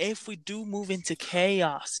if we do move into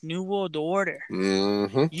chaos, New World Order,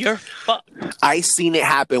 you're fucked. I seen it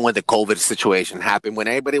happen when the COVID situation happened. When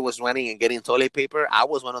everybody was running and getting toilet paper, I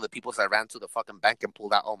was one of the people that ran to the fucking bank and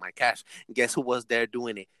pulled out all my cash. And guess who was there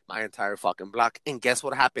doing it? My entire fucking block. And guess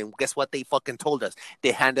what happened? Guess what they fucking told us?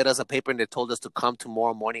 They handed us a paper and they told us to come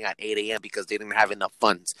tomorrow morning at 8 a.m. because they didn't have enough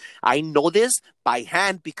funds. I know this by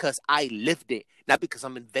hand because I lived it. Not because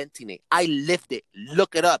I'm inventing it. I lived it.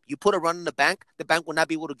 Look it up. You put a run in the bank will not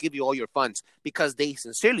be able to give you all your funds because they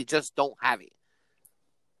sincerely just don't have it.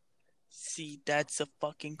 See, that's a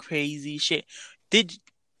fucking crazy shit. Did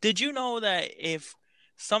you know that if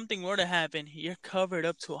something were to happen, you're covered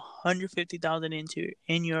up to $150,000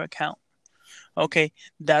 in your account? Okay,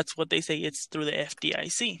 that's what they say. It's through the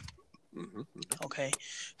FDIC. Okay,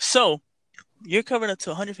 so you're covered up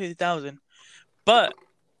to $150,000, but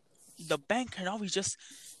the bank can always just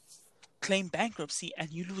claim bankruptcy and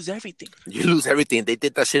you lose everything. You lose everything. They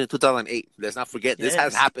did that shit in 2008. Let's not forget. This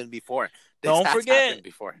has happened before. Don't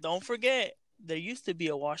forget. There used to be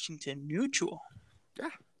a Washington Mutual. Yeah.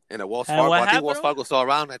 And a Wells Fargo. I think Wells Fargo's still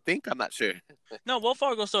around. I'm not sure. No, Wells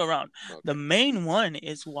Fargo's still around. Okay. The main one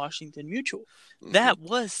is Washington Mutual. That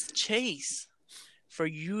was Chase. For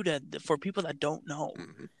people that don't know.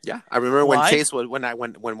 Yeah, I remember when Chase was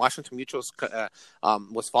when Washington Mutual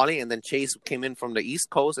was falling, and then Chase came in from the East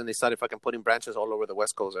Coast, and they started fucking putting branches all over the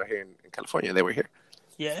West Coast or here in California. They were here.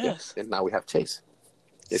 Yes. Yeah. And now we have Chase.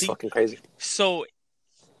 It's fucking crazy. So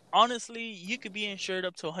honestly, you could be insured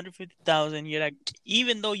up to 150,000. You're like,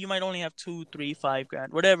 even though you might only have 2, 3, 5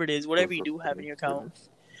 grand, whatever it is, whatever you do have in your account,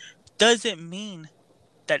 doesn't mean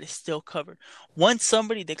that it's still covered. Once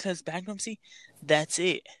somebody declares bankruptcy, that's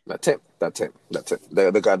it. That's it.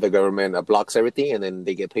 The government blocks everything, and then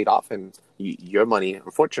they get paid off, and your money,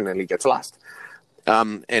 unfortunately, gets lost.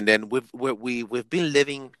 And then we've been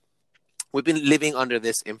living under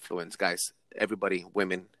this influence, guys. Everybody,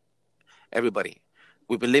 women, everybody.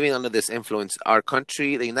 We've been living under this influence. Our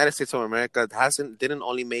country, the United States of America, didn't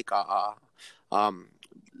only make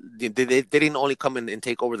they didn't only come in and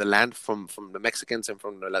take over the land from the Mexicans and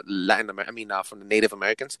from the Latin America. From the Native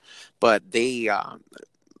Americans, but the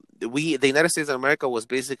United States of America was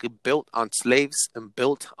basically built on slaves and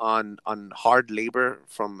built on hard labor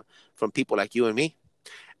from people like you and me.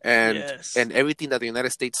 And everything that the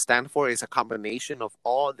United States stand for is a combination of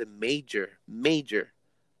all the major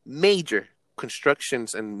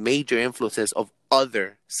constructions and major influences of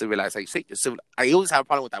other civilizations. I always have a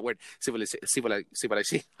problem with that word.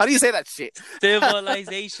 Civilization. How do you say that shit?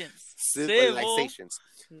 Civilizations. Civilizations.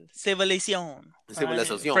 Civilization.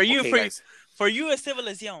 Civilization. For you, okay, guys. For you, a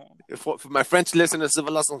civilization. For my French listeners,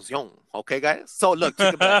 civilization. Okay, guys. So look,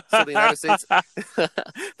 check it back. So the United States,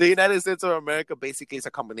 the United States of America, basically is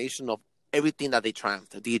a combination of everything that they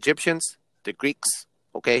triumphed. The Egyptians, the Greeks,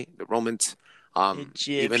 okay, the Romans,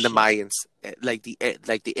 even the Mayans. Like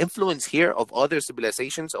the influence here of other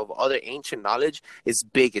civilizations, of other ancient knowledge is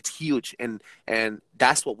big. It's huge, and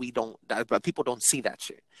that's what but people don't see that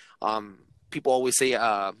shit. People always say,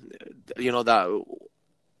 that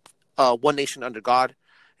one nation under God,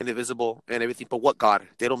 indivisible, and everything. But what God?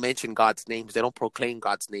 They don't mention God's names. They don't proclaim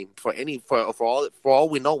God's name. For all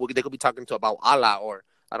we know, they could be talking about Allah or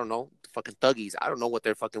I don't know, fucking thuggies. I don't know what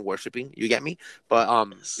they're fucking worshiping. You get me? But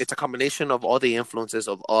it's a combination of all the influences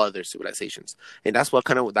of other civilizations, and that's what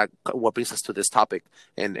what brings us to this topic,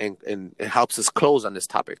 and it helps us close on this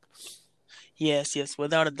topic. Yes,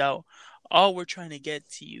 without a doubt. All we're trying to get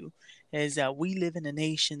to you is that we live in a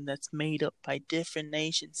nation that's made up by different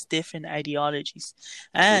nations, different ideologies,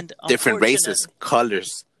 and different races,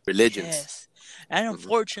 colors, religions. Yes. And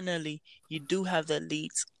unfortunately, you do have the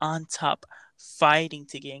elites on top fighting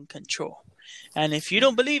to gain control. And if you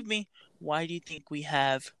don't believe me, why do you think we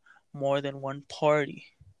have more than one party?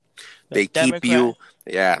 They keep you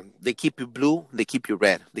blue, they keep you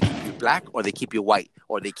red, they keep you black, or they keep you white,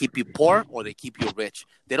 or they keep you poor, or they keep you rich.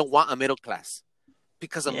 They don't want a middle class,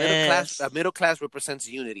 because a middle class represents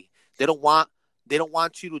unity. They don't want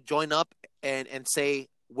you to join up and say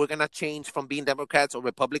we're gonna change from being Democrats or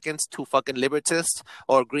Republicans to fucking libertists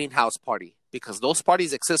or Greenhouse Party, because those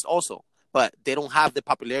parties exist also. But they don't have the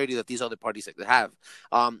popularity that these other parties have.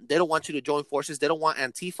 They don't want you to join forces. They don't want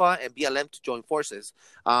Antifa and BLM to join forces.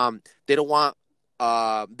 They don't want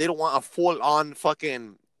a full-on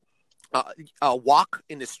fucking walk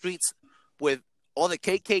in the streets with all the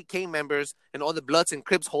KKK members and all the Bloods and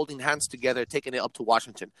Crips holding hands together, taking it up to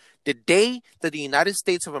Washington. The day that the United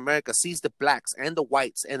States of America sees the blacks and the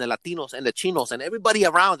whites and the Latinos and the Chinos and everybody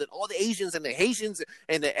around, and all the Asians and the Haitians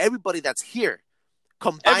and everybody that's here,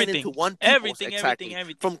 combined into one people.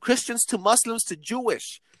 Everything. From Christians to Muslims to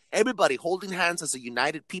Jewish, everybody holding hands as a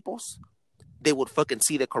united peoples, they would fucking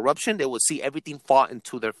see the corruption. They would see everything fall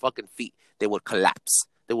into their fucking feet. They would collapse.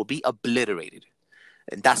 They would be obliterated.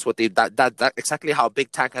 And that's what that exactly how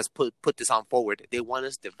Big Tank has put this on forward. They want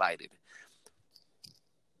us divided.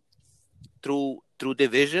 Through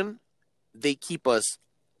division, they keep us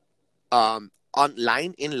in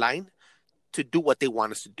line to do what they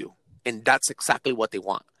want us to do. And that's exactly what they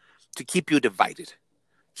want, to keep you divided.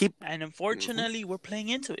 And unfortunately, we're playing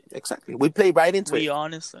into it. Exactly. We play right into it. We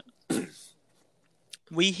honestly.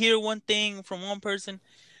 We hear one thing from one person,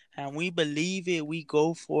 and we believe it. We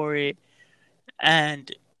go for it.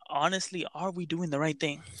 And honestly, are we doing the right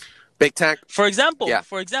thing? Big Tank. For example.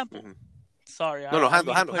 Sorry.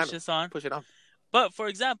 Handle. This on. Push it on. But for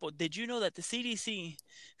example, did you know that the CDC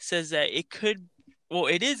says that it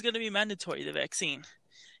is going to be mandatory, the vaccine.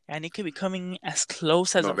 And it could be coming as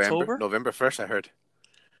close as October. November 1st, I heard.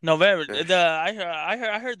 November.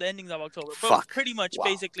 I heard the endings of October. But pretty much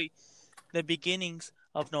basically the beginnings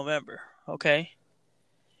of November. Okay?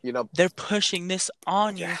 They're pushing this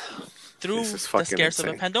on you through the scares of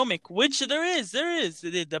the pandemic, which there is.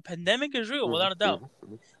 The pandemic is real, without a doubt.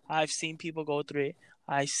 I've seen people go through it.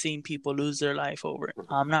 I've seen people lose their life over it.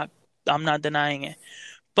 I'm not denying it.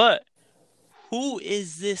 But who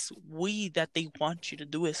is this we that they want you to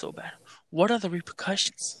do it so bad? What are the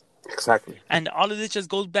repercussions? Exactly. And all of this just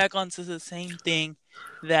goes back onto the same thing,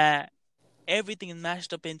 that everything is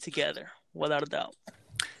mashed up in together, without a doubt.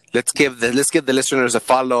 Let's give the listeners a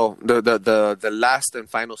follow. The last and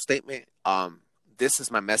final statement. This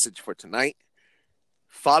is my message for tonight.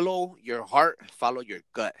 Follow your heart. Follow your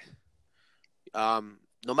gut.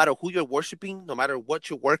 No matter who you're worshiping, no matter what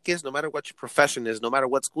your work is, no matter what your profession is, no matter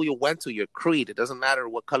what school you went to, your creed, it doesn't matter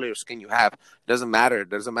what color your skin you have. It doesn't matter. It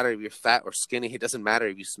doesn't matter if you're fat or skinny. It doesn't matter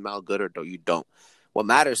if you smell good or you don't. What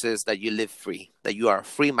matters is that you live free, that you are a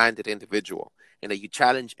free-minded individual, and that you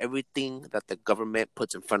challenge everything that the government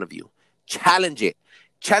puts in front of you. Challenge it.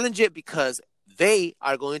 Challenge it because they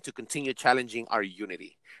are going to continue challenging our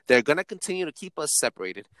unity. They're going to continue to keep us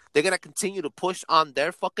separated. They're going to continue to push on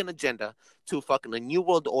their fucking agenda to fucking a new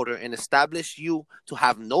world order and establish you to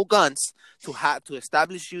have no guns, to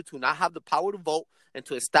establish you to not have the power to vote, and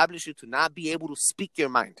to establish you to not be able to speak your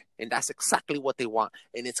mind. And that's exactly what they want.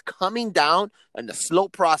 And it's coming down in a slow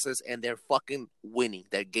process, and they're fucking winning.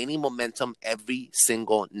 They're gaining momentum every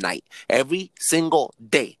single night. Every single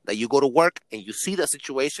day that you go to work and you see the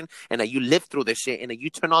situation and that you live through this shit and that you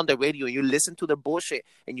turn on the radio and you listen to their bullshit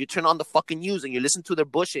and you turn on the fucking news and you listen to their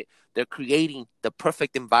bullshit, they're creating the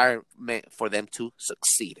perfect environment for them to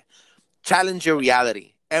succeed. Challenge your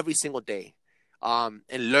reality every single day. And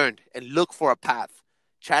learn and look for a path.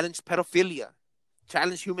 Challenge pedophilia.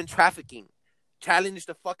 Challenge human trafficking. Challenge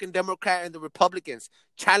the fucking Democrat and the Republicans.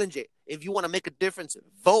 Challenge it. If you want to make a difference,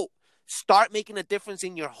 vote. Start making a difference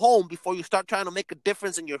in your home before you start trying to make a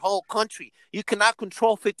difference in your whole country. You cannot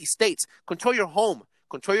control 50 states. Control your home.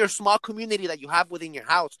 Control your small community that you have within your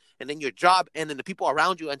house, and then your job, and then the people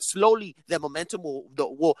around you, and slowly the momentum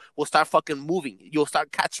will start fucking moving. You'll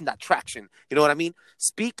start catching that traction. You know what I mean?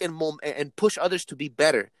 Speak and push others to be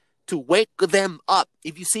better, to wake them up.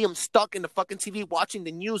 If you see them stuck in the fucking TV watching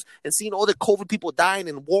the news and seeing all the COVID people dying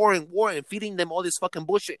and war and feeding them all this fucking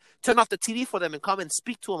bullshit, turn off the TV for them and come and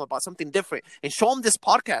speak to them about something different and show them this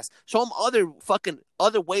podcast. Show them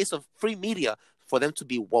other ways of free media for them to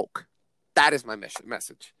be woke. That is my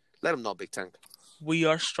message. Let them know, Big Tank. We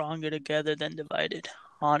are stronger together than divided,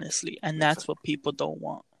 honestly. And that's what people don't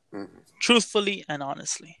want. Mm-hmm. Truthfully and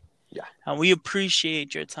honestly. Yeah. And we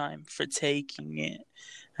appreciate your time for taking it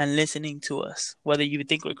and listening to us. Whether you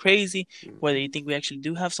think we're crazy, whether you think we actually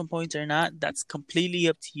do have some points or not, that's completely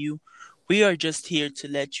up to you. We are just here to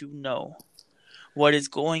let you know what is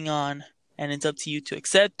going on. And it's up to you to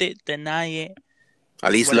accept it, deny it.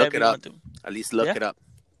 At least look it up. At least look it up.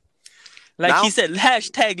 Like now, he said,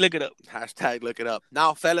 hashtag look it up. Hashtag look it up.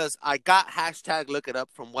 Now, fellas, I got hashtag look it up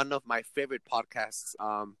from one of my favorite podcasts.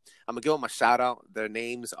 I'm going to give them a shout out. Their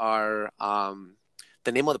names are,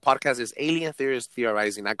 the name of the podcast is Alien Theories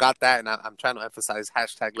Theorizing. I got that, and I'm trying to emphasize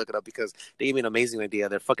hashtag look it up because they gave me an amazing idea.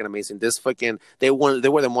 They're fucking amazing. They were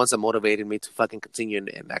the ones that motivated me to fucking continue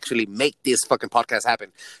and actually make this fucking podcast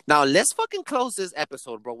happen. Now, let's fucking close this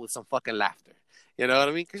episode, bro, with some fucking laughter. You know what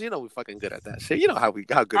I mean? Because we're fucking good at that shit. You know how good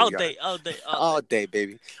we are. All day,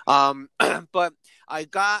 baby. But I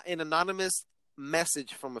got an anonymous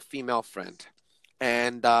message from a female friend,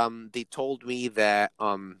 and they told me that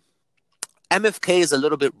MFK is a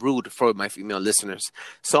little bit rude for my female listeners.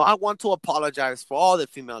 So I want to apologize for all the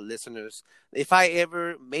female listeners. If I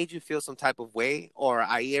ever made you feel some type of way, or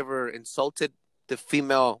I ever insulted the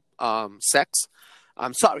female sex,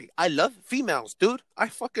 I'm sorry. I love females, dude.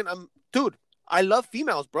 Dude. I love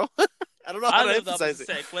females, bro. I don't know how to emphasize it.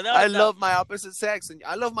 I love my opposite sex, and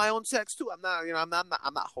I love my own sex too. I'm not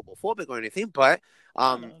homophobic or anything, but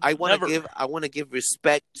I want to give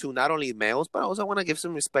respect to not only males, but also I want to give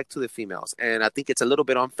some respect to the females. And I think it's a little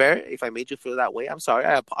bit unfair if I made you feel that way. I'm sorry.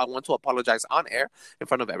 I want to apologize on air in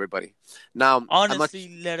front of everybody. Now,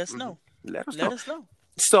 honestly, let us know. Let us know.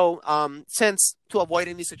 So, since to avoid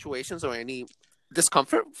any situations or any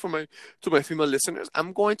discomfort to my female listeners,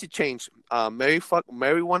 I'm going to change marry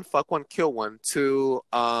one, fuck one, kill one to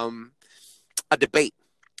a debate.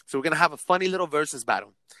 So we're gonna have a funny little versus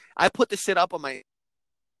battle. I put this shit up on my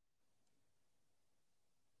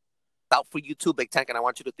out for you too, Big Tank, and I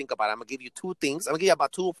want you to think about it. I'm gonna give you two things. I'm gonna give you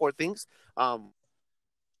about 2 or 4 things.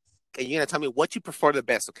 And you're going to tell me what you prefer the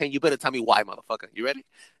best, okay? You better tell me why, motherfucker. You ready?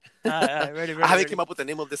 Ready. I haven't came up with the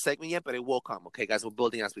name of this segment yet, but it will come, okay, guys? We're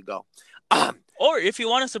building as we go. Or if you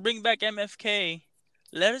want us to bring back MFK,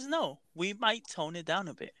 let us know. We might tone it down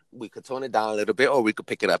a bit. We could tone it down a little bit, or we could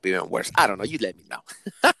pick it up even worse. I don't know. You let me know.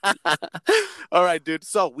 All right, dude.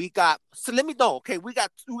 So let me know, okay? We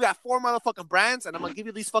got 4 motherfucking brands, and I'm going to give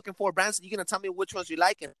you these fucking 4 brands, and you're going to tell me which ones you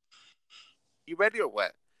like. And you ready or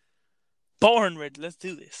what? Born ready. Let's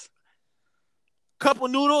do this. Cup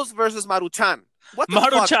of noodles versus Maruchan. What the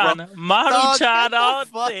Maruchan. fuck, bro? Maruchan all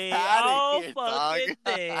day. All fucking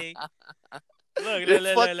day.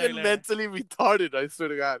 It's fucking mentally retarded, I swear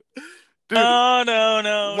to God. Dude,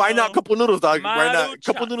 no. why not Cup Noodles, dog? Why not? Maruchan.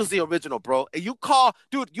 Cup Noodles is the original, bro. And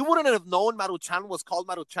dude, you wouldn't have known Maruchan was called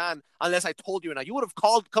Maruchan unless I told you. Now you would have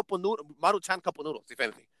called Maruchan Cup Noodles, if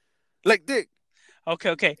anything. Like, dick.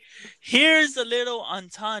 Okay. Here's a little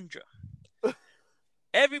entendre.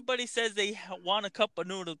 Everybody says they want a cup of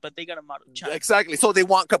noodles, but they got a Maruchan. Exactly. So they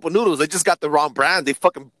want Cup Noodles. They just got the wrong brand. They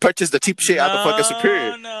fucking purchased the cheap shit out of fucking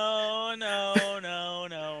Superior. No.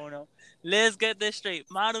 Let's get this straight.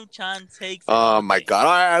 Maruchan takes. Oh my god!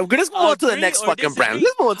 All right, let's move on to the next fucking brand.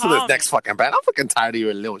 Let's move on to the Comment. next fucking brand. I'm fucking tired of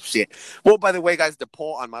your little shit. Well, by the way, guys, the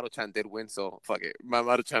poll on Maruchan did win, so fuck it.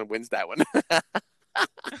 Maruchan wins that one.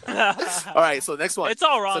 All right, so next one. It's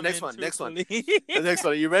all wrong. So next one. The next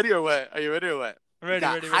one. Are you ready or what? Ready.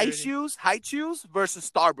 High Chews versus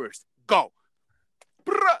Starburst. Go.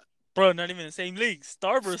 Bro, not even the same league.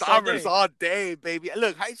 Starburst all day, baby.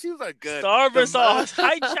 Look, High Chews are good. Starburst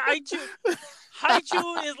High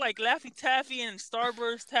Chew is like Laffy Taffy and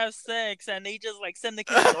Starburst have sex and they just like send the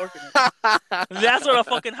kid to the orphanage. That's what a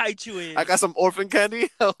fucking High Chew is. I got some orphan candy.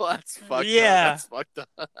 Oh, that's fucked up. That's fucked up.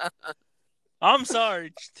 I'm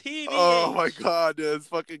sorry. TV. Oh my god, dude, it's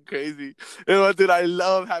fucking crazy. You know what, dude? I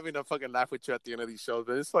love having a fucking laugh with you at the end of these shows,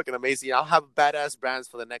 man. It's fucking amazing. I'll have badass brands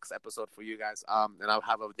for the next episode for you guys. And I'll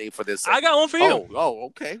have a name for this. I got one for you. Oh,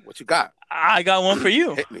 okay. What you got? I got one for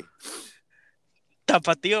you. Hit me.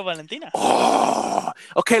 Tapatio Valentina. Oh,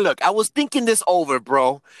 okay. Look, I was thinking this over,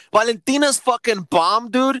 bro. Valentina's fucking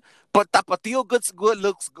bomb, dude. But Tapatio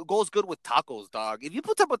goes good with tacos, dog. If you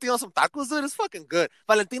put Tapatio on some tacos, dude, it's fucking good.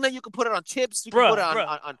 Valentina, you can put it on chips. You can put it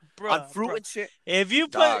on fruit and shit. If you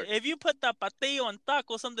put Tapatio on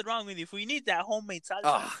tacos, something wrong with you. If we need that homemade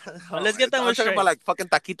salsa. Let's get that one straight. I'm talking about like fucking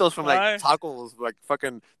taquitos from like tacos, like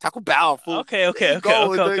fucking Taco Bell food. Okay.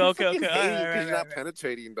 Because you're not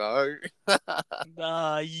penetrating, dog.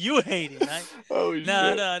 You hate it, right? Oh shit.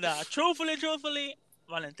 No. Truthfully.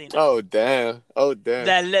 Valentina. Oh damn.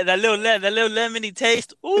 That little lemony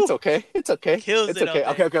taste. Ooh, It's okay. Kills it's it. Okay.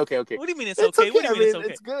 Okay. What do you mean it's okay? What do you mean it's okay?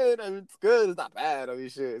 It's good. It's good. It's not bad.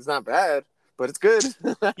 Shit. It's not bad, but it's good.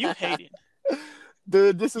 You hate it.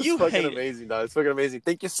 Dude, this is fucking amazing, dog. It's fucking amazing.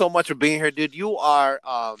 Thank you so much for being here, dude. You are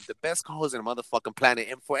the best co-host in the motherfucking planet.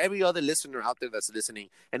 And for every other listener out there that's listening,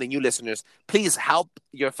 and the new listeners, please help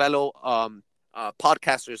your fellow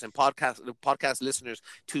podcasters and podcast listeners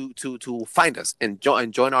to find us and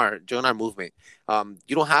join our movement.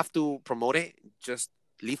 You don't have to promote it. Just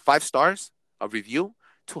leave 5 stars, a review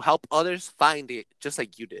to help others find it, just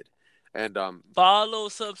like you did. And follow,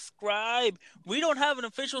 subscribe. We don't have an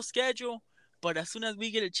official schedule, but as soon as we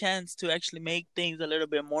get a chance to actually make things a little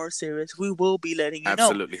bit more serious, we will be letting you know.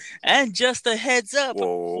 Absolutely. And just a heads up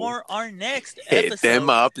for our next episode. Hit them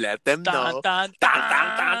up, let them know. Dun.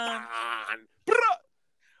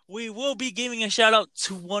 We will be giving a shout out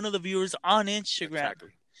to one of the viewers on Instagram. Exactly.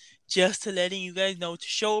 Just to letting you guys know, to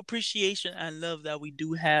show appreciation and love that we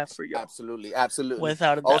do have for you. Absolutely.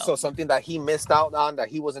 Without a doubt. Also, something that he missed out on that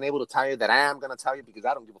he wasn't able to tell you that I am going to tell you because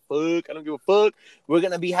I don't give a fuck. We're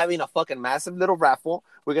going to be having a fucking massive little raffle.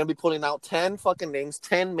 We're going to be pulling out 10 fucking names,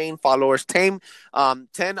 10 main followers, 10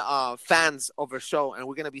 fans of our show. And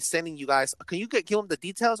we're going to be sending you guys. Can you give them the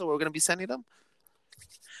details or we're going to be sending them?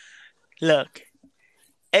 Look.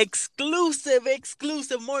 Exclusive,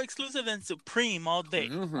 more exclusive than Supreme all day.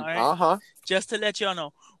 Mm-hmm. All right? Just to let y'all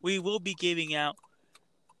know, we will be giving out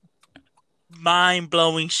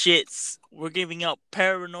mind-blowing shits. We're giving out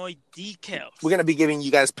paranoid decals. We're gonna be giving you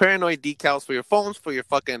guys paranoid decals for your phones, for your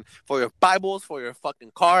Bibles, for your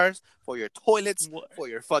fucking cars, for your toilets, for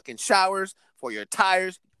your fucking showers, for your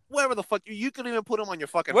tires. Wherever the fuck you can even put them on your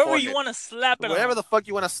fucking wherever forehead. You want to slap it Wherever on. the fuck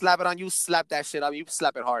you want to slap it on, you slap that shit on. You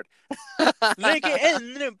slap it hard. Lick it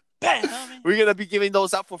and then bam. We're gonna be giving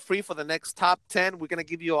those out for free for the next top 10. We're gonna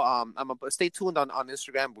give you stay tuned on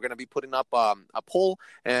Instagram. We're gonna be putting up a poll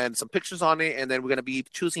and some pictures on it, and then we're gonna be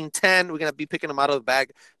choosing 10. We're gonna be picking them out of the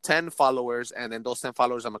bag, 10 followers, and then those 10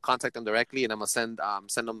 followers, I'm gonna contact them directly, and I'm gonna send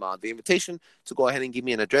them the invitation to go ahead and give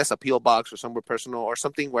me an address, a PO box, or somewhere personal, or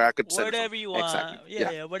something where I could send whatever you want. Exactly.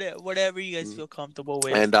 Yeah. Whatever you guys feel comfortable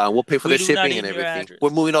with. And we'll pay for the shipping and everything.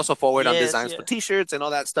 We're moving also forward on designs for T-shirts and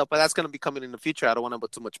all that stuff, but that's gonna be coming in the future. I don't want to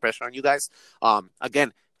put too much pressure on you guys.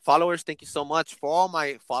 Again, followers, thank you so much for all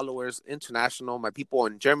my followers, international, my people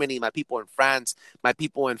in Germany, my people in France, my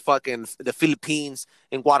people in fucking the Philippines,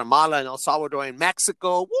 in Guatemala, in El Salvador, in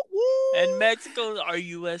Mexico. Woo-woo! And Mexico are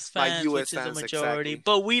U.S. fans, which is the majority. Exactly.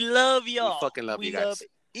 But we love y'all. We fucking love you guys. We love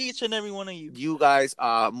each and every one of you. You guys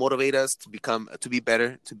motivate us to be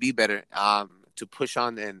better, to push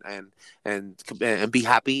on and be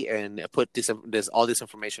happy and put all this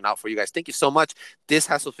information out for you guys. Thank you so much. This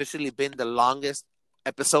has officially been the longest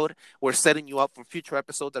episode. We're setting you up for future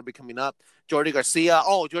episodes that will be coming up. Jordy Garcia.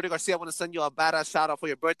 Oh, Jordy Garcia, I want to send you a badass shout out for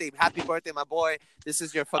your birthday. Happy birthday, my boy. This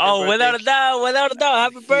is your fucking birthday. Without a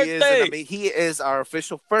doubt. Happy birthday. He is our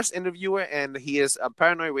official first interviewer, and he is a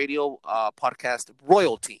Paranoid Radio podcast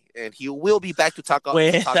royalty. And he will be back to talk about...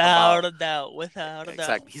 Without a doubt.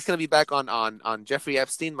 Exactly. He's going to be back on Jeffrey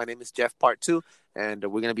Epstein. My name is Jeff Part 2. And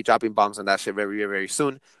we're going to be dropping bombs on that shit very, very, very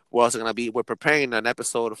soon. We're preparing an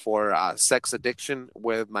episode for sex addiction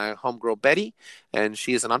with my homegirl Betty, and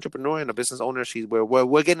she is an entrepreneur and a business owner.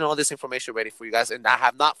 We're getting all this information ready for you guys, and I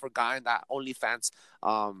have not forgotten that OnlyFans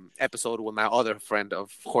episode with my other friend.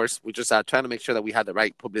 Of course, we're just trying to make sure that we had the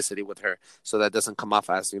right publicity with her, so that doesn't come off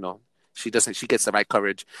as she gets the right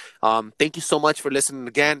coverage. Thank you so much for listening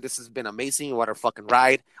again. This has been amazing. What a fucking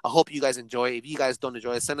ride. I hope you guys enjoy. If you guys don't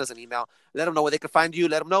enjoy it, send us an email. Let them know where they can find you.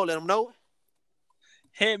 Let them know.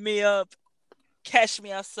 Hit me up. Catch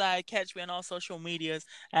me outside. Catch me on all social medias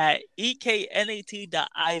at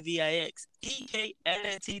eknat.ivix.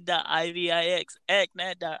 eknat.ivix.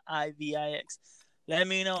 eknat.ivix. Let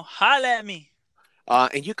me know. Holla at me.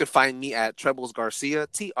 And you can find me at Trebles Garcia,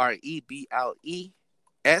 TREBLESGARCIA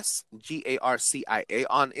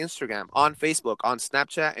on Instagram, on Facebook, on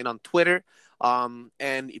Snapchat, and on Twitter. And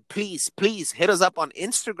please hit us up on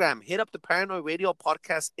Instagram. Hit up the Paranoid Radio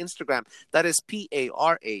Podcast Instagram. That is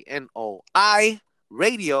PARANOI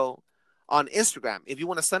Radio on Instagram. If you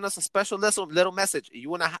want to send us a special little message, you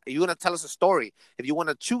want to tell us a story, if you want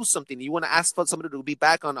to choose something, you want to ask for somebody to be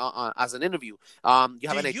back on as an interview, you have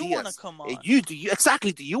an idea. Do you want to come on? Do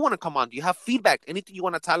you want to come on? Do you have feedback? Anything you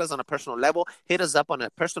want to tell us on a personal level, hit us up on a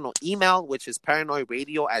personal email, which is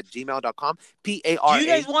paranoidradio@gmail.com. Do you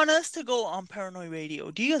guys want us to go on Paranoid Radio?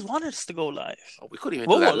 Do you guys want us to go live? Oh, we couldn't even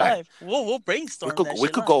do that live. We'll brainstorm. We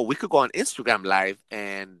could go on Instagram live,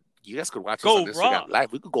 and you guys could watch us on Instagram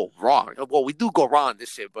live. We could go raw. Well, we do go raw on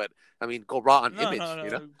this shit, but I mean, go raw on image.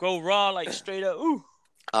 No. Go raw, like straight up. Ooh.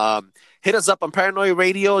 Hit us up on Paranoid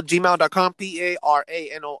Radio, gmail.com,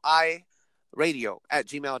 PARANOI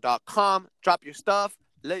radio@gmail.com. Drop your stuff.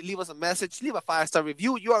 Leave us a message. Leave a 5-star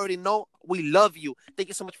review. You already know we love you. Thank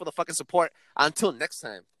you so much for the fucking support. Until next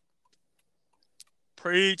time.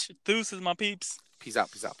 Preach. Deuces, my peeps. Peace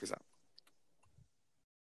out.